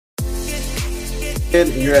And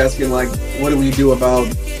you're asking, like, what do we do about?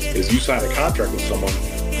 Is you sign a contract with someone.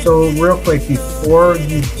 So real quick, before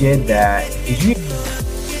you did that, did you?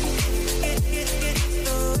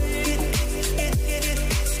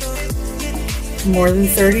 More than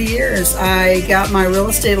 30 years. I got my real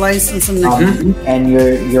estate license in the And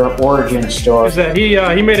your origin story. Is that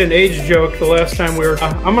he made an age joke the last time we were.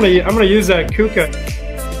 I'm gonna use that kuka.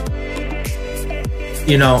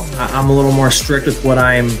 You know, I'm a little more strict with what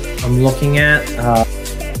I'm looking at.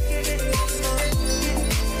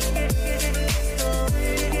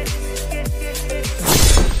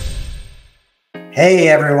 Hey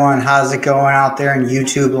everyone, how's it going out there in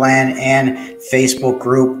YouTube land and Facebook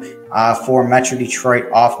group for Metro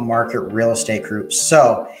Detroit Off-Market Real Estate Group?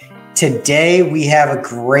 So today we have a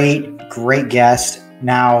great guest.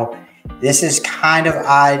 Now, this is kind of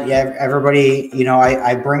odd. Yeah, everybody, you know,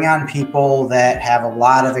 I bring on people that have a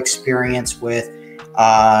lot of experience with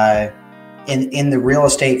in the real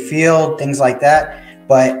estate field, things like that.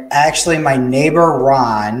 But actually, my neighbor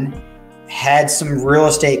Ron had some real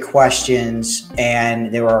estate questions,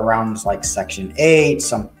 and they were around like Section 8,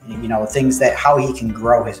 some, you know, things that how he can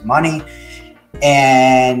grow his money.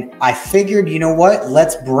 And I figured, you know what,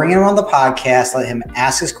 let's bring him on the podcast, let him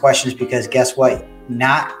ask his questions, because guess what?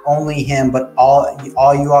 Not only him, but all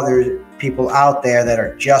you other people out there that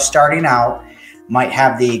are just starting out might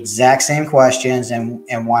have the exact same questions and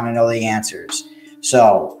want to know the answers.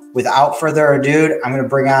 So without further ado, I'm going to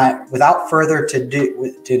bring on, I'm going to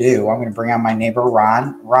bring on my neighbor,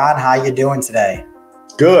 Ron. Ron, how you doing today?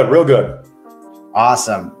 Good, real good.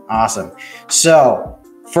 Awesome. So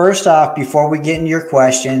first off, before we get into your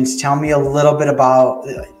questions, tell me a little bit about,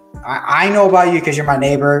 I know about you because you're my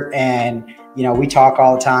neighbor and, you know, we talk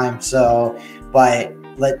all the time. So, but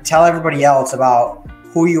tell everybody else about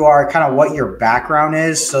who you are, kind of what your background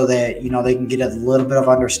is, so that, you know, they can get a little bit of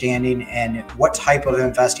understanding, and what type of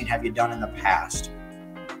investing have you done in the past?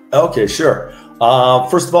 Okay, sure.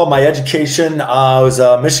 First of all, my education, I was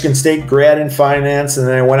a Michigan State grad in finance, and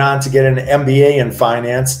then I went on to get an MBA in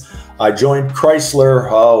finance. I joined Chrysler,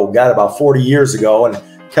 about 40 years ago, and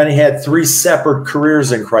kind of had three separate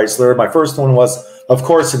careers in Chrysler. My first one was, of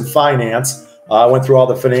course, in finance. I went through all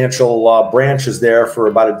the financial branches there for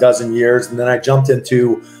about a dozen years, and then I jumped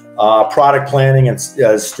into product planning and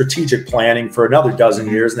strategic planning for another dozen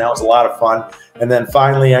years, and that was a lot of fun. And then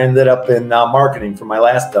finally, I ended up in marketing for my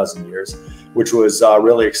last dozen years, which was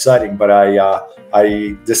really exciting. But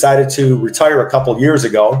I decided to retire a couple years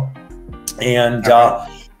ago, and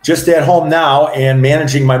just at home now and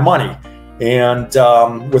managing my money. And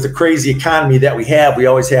with the crazy economy that we have, we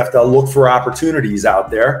always have to look for opportunities out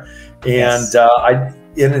there. And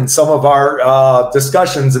in some of our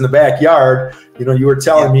discussions in the backyard, you know, you were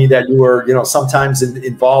telling me that you were, you know, sometimes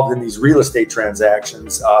involved in these real estate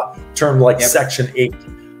transactions, termed like Section 8,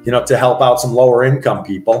 you know, to help out some lower income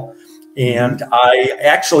people. And I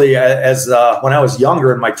actually, when I was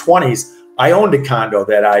younger in my 20s, I owned a condo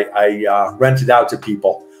that I rented out to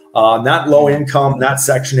people. Not low income, not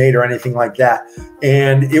Section 8 or anything like that.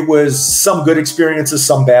 And it was some good experiences,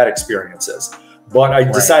 some bad experiences. But I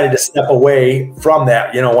decided to step away from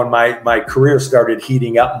that, you know, when my career started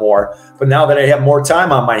heating up more. But now that I have more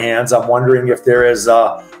time on my hands, I'm wondering if there is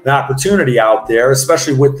an opportunity out there,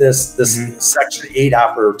 especially with this Section 8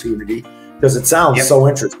 opportunity, because it sounds so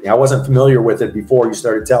interesting. I wasn't familiar with it before you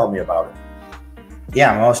started telling me about it.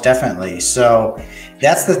 Yeah, most definitely. So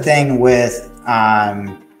that's the thing with,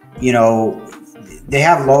 you know, they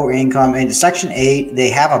have low income, and Section 8, they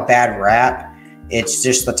have a bad rap. It's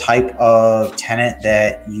just the type of tenant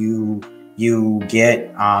that you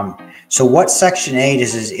get. So what Section 8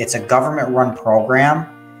 is it's a government-run program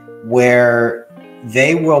where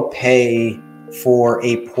they will pay for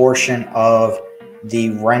a portion of the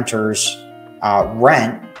renter's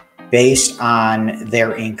rent based on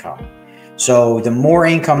their income. So the more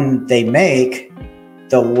income they make,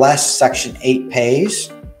 the less Section 8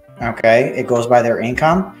 pays. Okay, it goes by their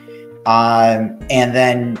income. And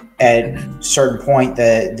then at a certain point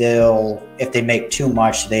that if they make too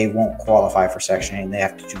much, they won't qualify for Section 8 and they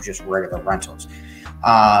have to do just regular rentals.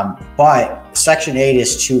 But Section 8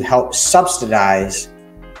 is to help subsidize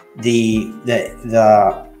the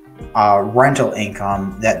rental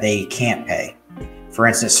income that they can't pay. For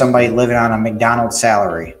instance, somebody living on a McDonald's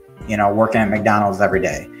salary, you know, working at McDonald's every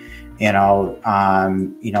day, you know,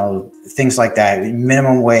 things like that,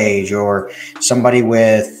 minimum wage, or somebody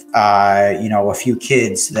with, you know, a few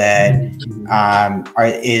kids that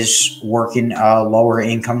is working a lower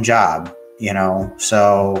income job, you know.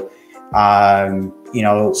 So, you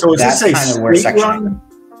know, so that's kind of where Section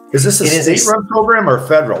 8. Is this a state-run program or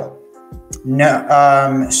federal?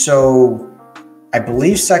 No. So I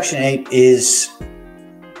believe Section 8 is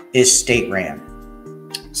state ran.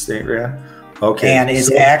 State ran. Okay. And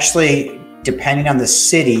it's actually, depending on the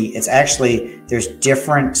city, it's actually, there's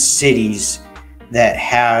different cities that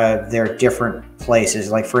have their different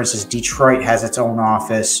places. Like, for instance, Detroit has its own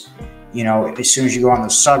office. You know, as soon as you go on the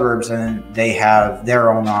suburbs, and they have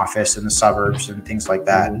their own office in the suburbs and things like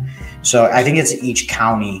that. So I think it's each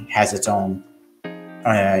county has its own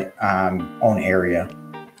area.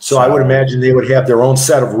 So I would imagine they would have their own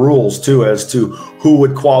set of rules too, as to who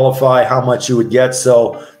would qualify, how much you would get.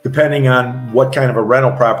 So depending on what kind of a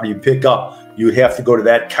rental property you pick up, you would have to go to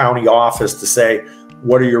that county office to say,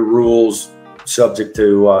 what are your rules subject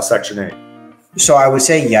to Section 8? So I would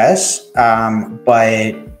say yes,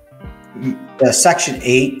 but the Section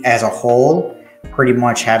 8 as a whole pretty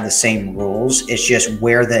much have the same rules. It's just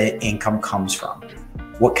where the income comes from,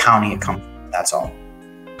 what county it comes from. That's all.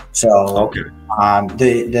 So okay.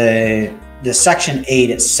 The Section 8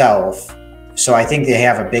 itself, so I think they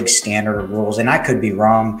have a big standard of rules, and I could be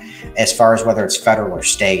wrong as far as whether it's federal or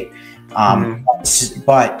state.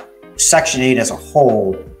 But Section 8 as a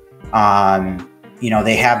whole, you know,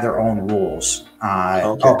 they have their own rules.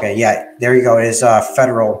 Okay, yeah, there you go. It is a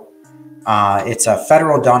federal. It's a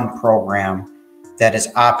federal done program that is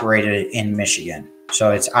operated in Michigan.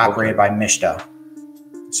 So it's operated by MISTA.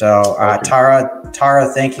 So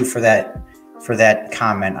Tara, thank you for that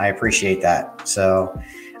comment. I appreciate that. So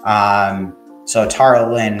so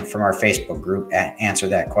Tara Lynn from our Facebook group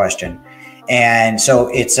answered that question. And so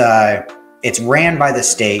it's ran by the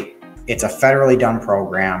state. It's a federally done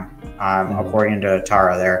program, according to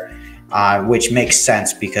Tara there, which makes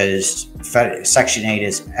sense because Section 8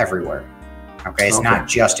 is everywhere. Okay, it's not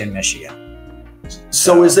just in Michigan.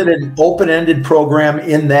 So is it an open-ended program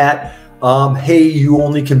in that, hey, you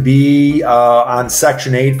only can be on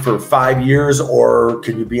Section 8 for 5 years, or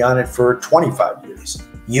can you be on it for 25 years?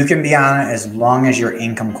 You can be on it as long as your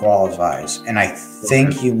income qualifies. And I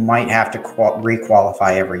think you might have to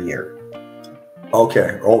re-qualify every year.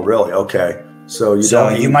 Okay. Oh, really? Okay. So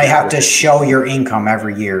you might have to show your income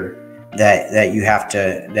every year that you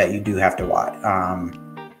do have to watch.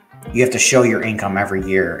 You have to show your income every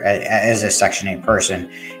year as a Section 8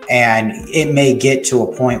 person. And it may get to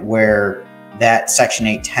a point where that Section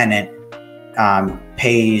 8 tenant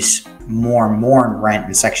pays more and more in rent,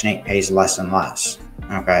 and Section 8 pays less and less.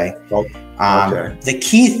 Okay. The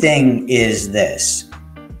key thing is this: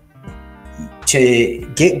 to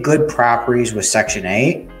get good properties with Section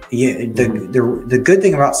 8, the good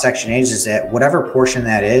thing about Section 8 is that whatever portion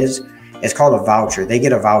that is, it's called a voucher. They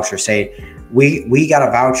get a voucher. Say, we got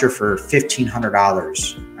a voucher for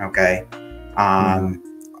 $1,500. Okay.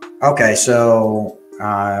 Okay. So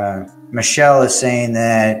Michelle is saying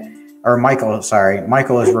that, or Michael is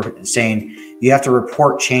saying you have to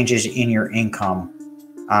report changes in your income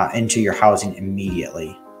into your housing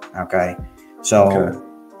immediately. Okay. So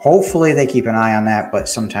hopefully they keep an eye on that, but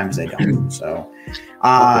sometimes they don't. So,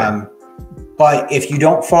 but if you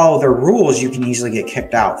don't follow their rules, you can easily get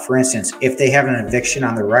kicked out. For instance, if they have an eviction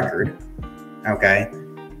on the record,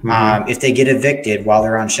 if they get evicted while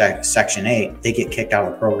they're on Section 8, they get kicked out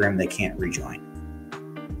of the program. They can't rejoin.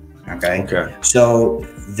 Okay. So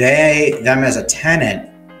them as a tenant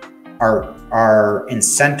are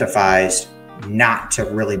incentivized not to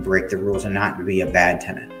really break the rules and not to be a bad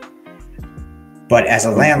tenant. But as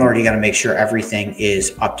a landlord, you got to make sure everything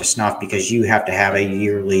is up to snuff, because you have to have a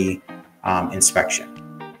yearly inspection.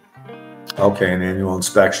 Okay, an annual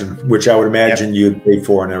inspection, which I would imagine you'd pay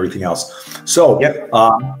for and everything else. So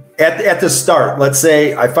at the start, let's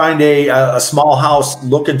say I find a small house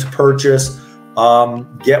looking to purchase,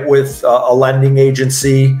 get with a lending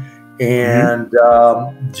agency, and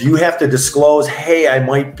do you have to disclose, hey, I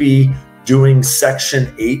might be doing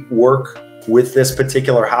Section 8 work with this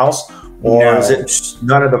particular house? Or is it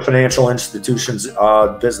none of the financial institutions'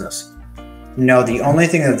 business? No, the only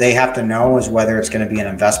thing that they have to know is whether it's going to be an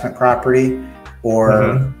investment property,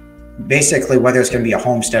 or basically whether it's going to be a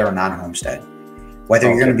homestead or non-homestead. Whether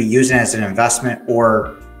you're going to be using it as an investment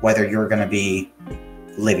or whether you're going to be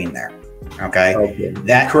living there. Okay.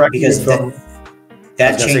 That changes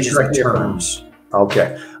the terms.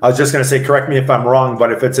 Okay. I was just going to say, correct me if I'm wrong,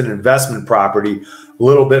 but if it's an investment property, a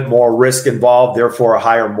little bit more risk involved, therefore a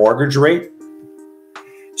higher mortgage rate?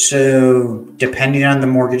 So depending on the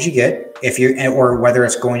mortgage you get, or whether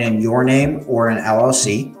it's going in your name or an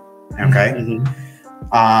LLC,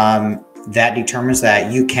 that determines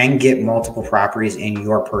that. You can get multiple properties in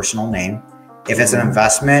your personal name. If it's an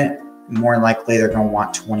investment, more than likely they're going to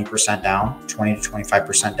want 20% down, 20 to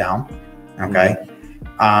 25% down. Okay.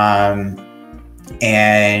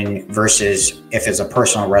 And versus if it's a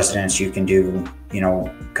personal residence, you can do,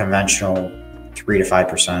 conventional 3 to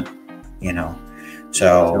 5%,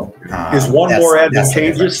 So is one more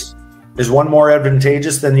advantageous? Is one more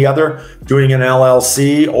advantageous than the other, doing an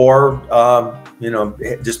LLC or,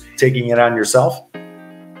 just taking it on yourself?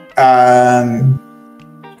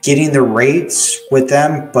 Getting the rates with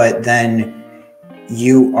them, but then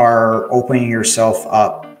you are opening yourself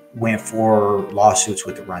up for lawsuits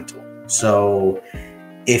with the rental. So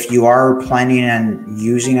if you are planning on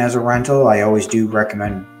using as a rental, I always do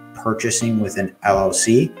recommend purchasing with an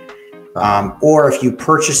LLC. Or if you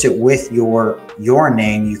purchase it with your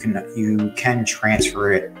name, you can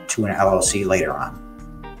transfer it to an LLC later on.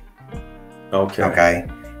 Okay.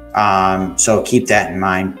 So keep that in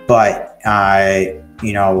mind. But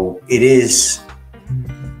it is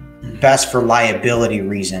best for liability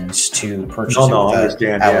reasons to purchase it with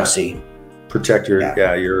an LLC. Yeah. Protect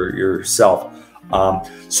yourself.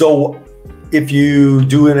 So if you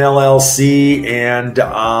do an LLC and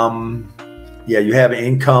you have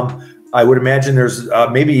income, I would imagine there's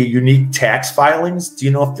maybe unique tax filings. Do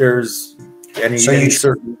you know if there's any? So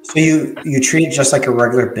you treat it just like a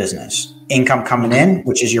regular business. Income coming in,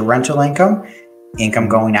 which is your rental income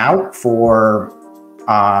going out for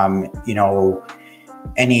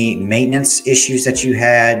any maintenance issues that you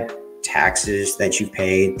had, taxes that you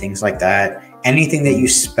paid, things like that, anything that you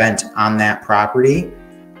spent on that property.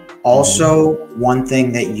 Also, one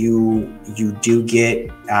thing that you do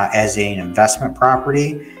get as an investment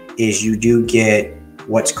property is you do get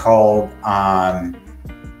what's called, I'm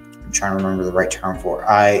trying to remember the right term for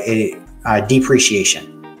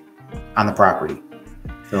depreciation on the property.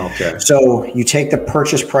 Okay. So you take the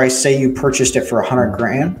purchase price, say you purchased it for $100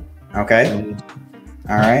 grand. Okay.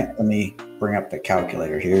 All right. Let me bring up the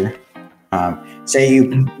calculator here. Say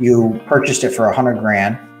you purchased it for $100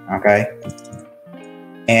 grand. Okay.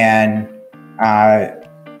 And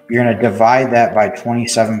you're going to divide that by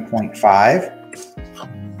 27.5.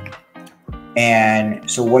 And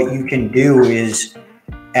so what you can do is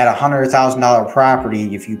at a $100,000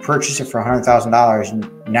 property, if you purchase it for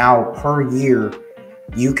 $100,000, now per year,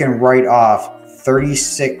 you can write off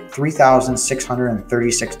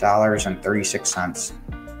 $3,636.36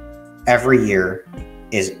 every year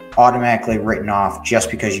is automatically written off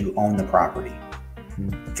just because you own the property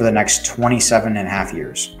for the next 27 and a half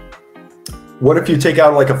years. What if you take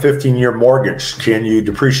out like a 15-year mortgage? Can you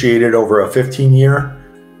depreciate it over a 15-year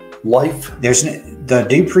life? The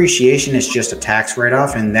depreciation is just a tax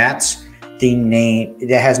write-off, and that's the name. It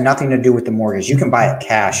has nothing to do with the mortgage. You can buy it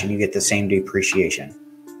cash and you get the same depreciation.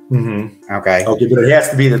 Okay, but it has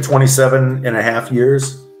to be the 27 and a half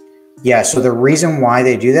years? Yeah, so the reason why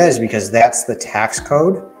they do that is because that's the tax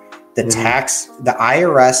code. The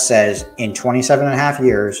IRS says in 27 and a half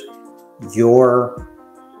years, your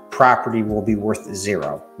property will be worth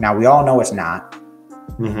 $0. Now, we all know it's not.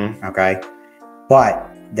 Okay, but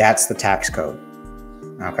that's the tax code.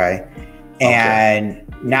 Okay. And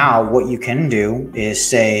now what you can do is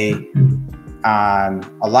say,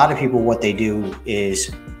 a lot of people, what they do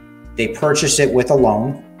is they purchase it with a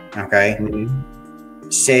loan. Okay.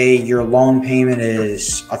 Say your loan payment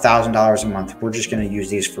is $1,000 a month. We're just going to use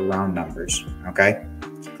these for round numbers. Okay.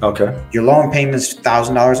 Okay. Your loan payment is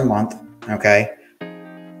 $1,000 a month. Okay.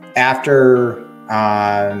 After,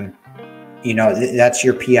 that's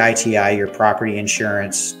your PITI, your property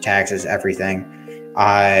insurance, taxes, everything.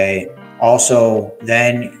 Also,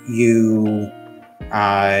 then you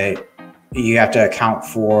have to account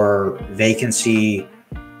for vacancy,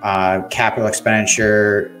 capital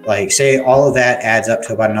expenditure. Like, say all of that adds up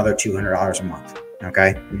to about another $200 a month.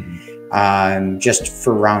 Okay. Just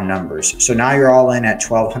for round numbers. So now you're all in at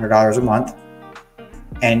 $1,200 a month,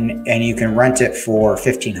 and you can rent it for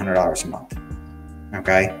 $1,500 a month.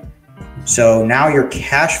 Okay. So now you're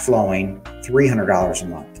cash flowing $300 a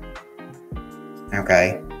month.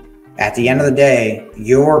 Okay. At the end of the day,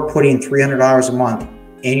 you're putting $300 a month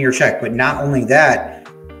in your check. But not only that,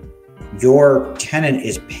 your tenant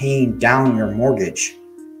is paying down your mortgage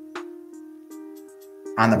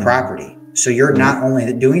on the property. So you're not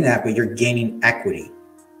only doing that, but you're gaining equity.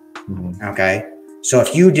 Okay. So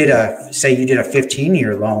if you did say you did a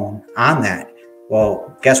 15-year loan on that,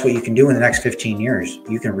 well, guess what you can do in the next 15 years?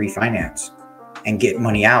 You can refinance and get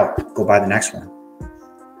money out, go buy the next one.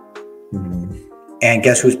 And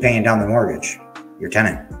guess who's paying down the mortgage? Your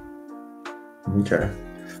tenant. Okay.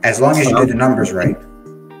 As long as you do the numbers right.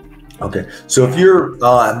 Okay. So if you're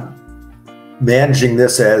managing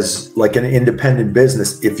this as like an independent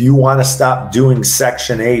business, if you want to stop doing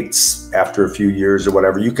Section 8s after a few years or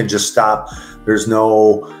whatever, you can just stop. There's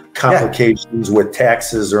no complications with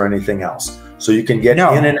taxes or anything else. So you can get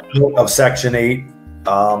in and out of Section 8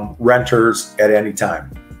 renters at any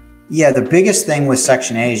time. Yeah, the biggest thing with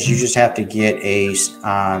Section 8 is you just have to get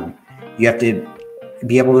you have to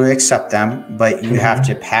be able to accept them, but you have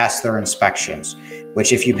to pass their inspections,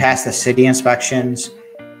 which if you pass the city inspections,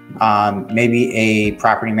 maybe a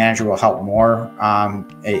property manager will help more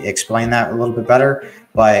explain that a little bit better.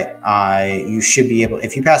 But you should be able,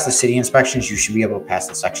 if you pass the city inspections, you should be able to pass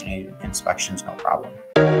the Section 8 inspections, no problem.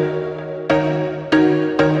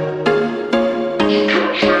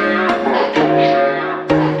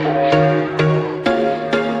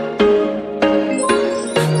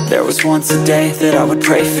 There was once a day that I would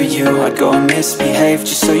pray for you. I'd go and misbehave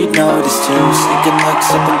just so you'd notice too. Sneaking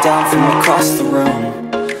looks up and down from across the room.